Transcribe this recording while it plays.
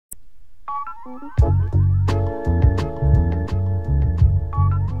I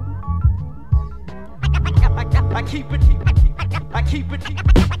keep it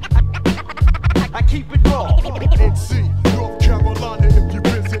raw. NC, North Carolina, if you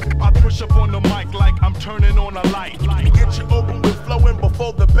visit, I push up on the mic like I'm turning on a light. Get you open with flowing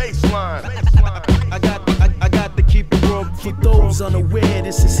before the baseline. I got to keep it raw. For those unaware,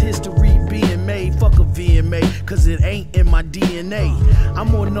 this is history being made. Fuck a VMA, cause it ain't in my DNA. I'm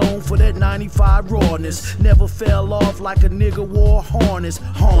more known for that 95 rawness. Never fell off like a nigga wore harness.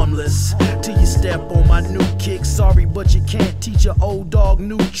 Harmless, till you step on my new kick. Sorry, but you can't teach your old dog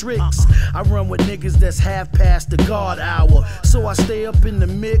new tricks. I run with niggas that's half past the guard hour, so I stay up in the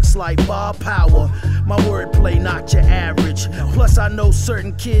mix like Bob Power. My wordplay not your average. Plus I know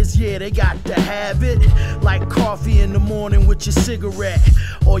certain kids, yeah, they got to have it. Like coffee in the morning with your cigarette,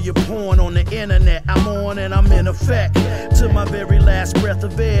 or your porn on the internet. I'm on and I'm in effect to my very last breath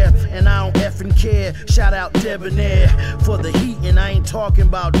of air, and I don't effing care. Shout out Debonair for the heat, and I ain't talking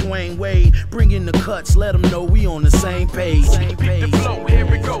about Dwayne Wade. Bring in the cuts, let them know we on the same page. Beat the flow, here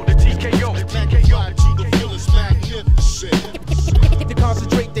we go, the TKO. To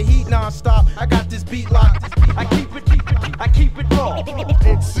concentrate the heat non-stop, I got this beat locked. I keep it raw.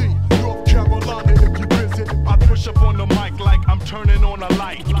 NC, North Carolina, if you visit, I push up on the mic like I'm turning on a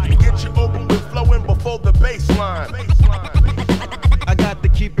light. Get you open with flowing before the baseline. I got to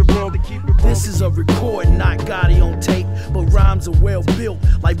keep it real. This is a recording, not Gotti on tape, but rhymes are well built,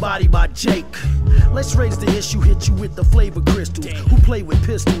 like Body by Jake. Let's raise the issue, hit you with the flavor crystals. Who play with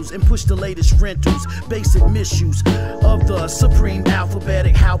pistols and push the latest rentals? Basic misuse of the supreme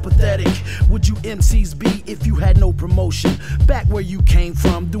alphabetic. How pathetic would you MCs be if you had no promotion? Back where you came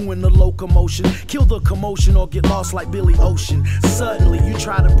from, doing the locomotion. Kill the commotion or get lost like Billy Ocean. Suddenly you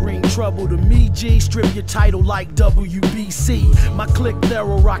try to bring trouble to me, G. Strip your title like WBC. My clique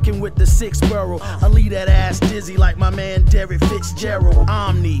thorough, rocking with the 6 barrel. I leave that ass dizzy like my man Derek Fitzgerald.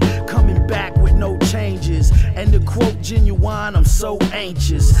 Omni, coming back with no changes. And to quote Genuine, I'm so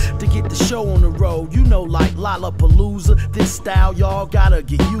anxious to get the show on the road. You know, like Lollapalooza, this style y'all gotta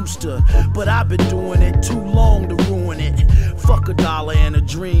get used to. But I've been doing it too long to ruin it. Fuck a dollar and a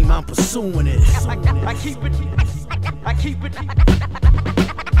dream, I'm pursuing it. I keep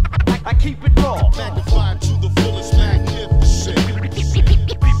it raw. Magnified to the fullest, magnificent.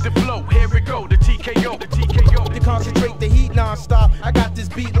 Beat the flow, here we go, the TKO. To concentrate the heat non-stop, I got this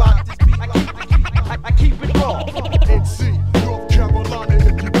beat locked. I keep it raw. NC, North Carolina,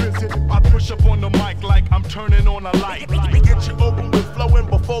 if you visit, I push up on the mic like I'm turning on a light. Get you open with flowing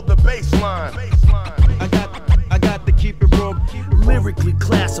before the baseline. I got to keep it real. Lyrically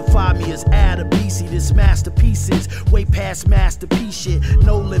classify me as Adabisi. This masterpiece is way past masterpiece shit.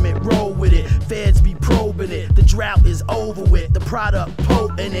 No limit, roll with it. Feds be probing it. The drought is over with. The product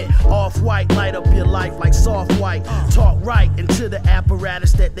potent it. Off-white, light up your life like soft white. Talk right into the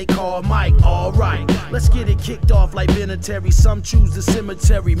apparatus that they call mic. Alright, let's get it kicked off like Benetary. Some choose the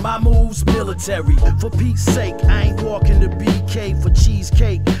cemetery. My moves military. For Pete's sake, I ain't walking the BK for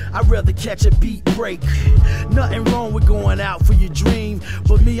cheesecake. I'd rather catch a beat break. Nothing wrong with going out for your dream,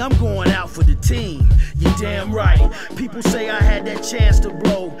 but me, I'm going out for the team. You damn right. People say I had that chance to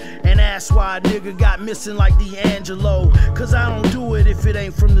blow, and that's why a nigga got missing like D'Angelo. Cause I don't do it if it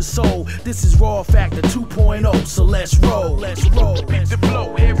ain't from the soul. This is Raw Factor 2.0, so let's roll. Let's roll. Beat the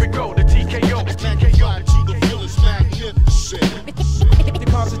flow, here we go, the TKO. Magnified to the fullest, magnificent. To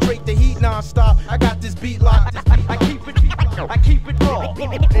concentrate the heat non-stop, I got this beat locked. I keep it raw.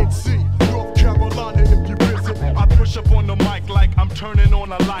 NC, North Carolina, if you visit, I push up on the mic like I'm turning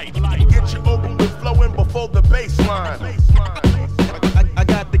on a light. Get you open with flowing before the baseline. I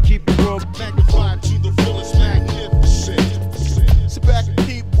got to keep it real. Magnified to the fullest, magnificent. Sit back and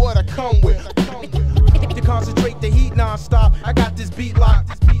keep what I come with. To concentrate the heat non-stop, I got this beat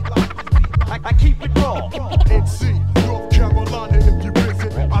locked. I keep it raw. NC, North Carolina, if you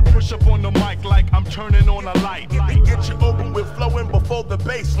visit, I push up on the mic like I'm turning on a light. Get you open with flowing before the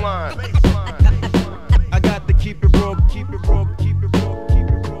baseline.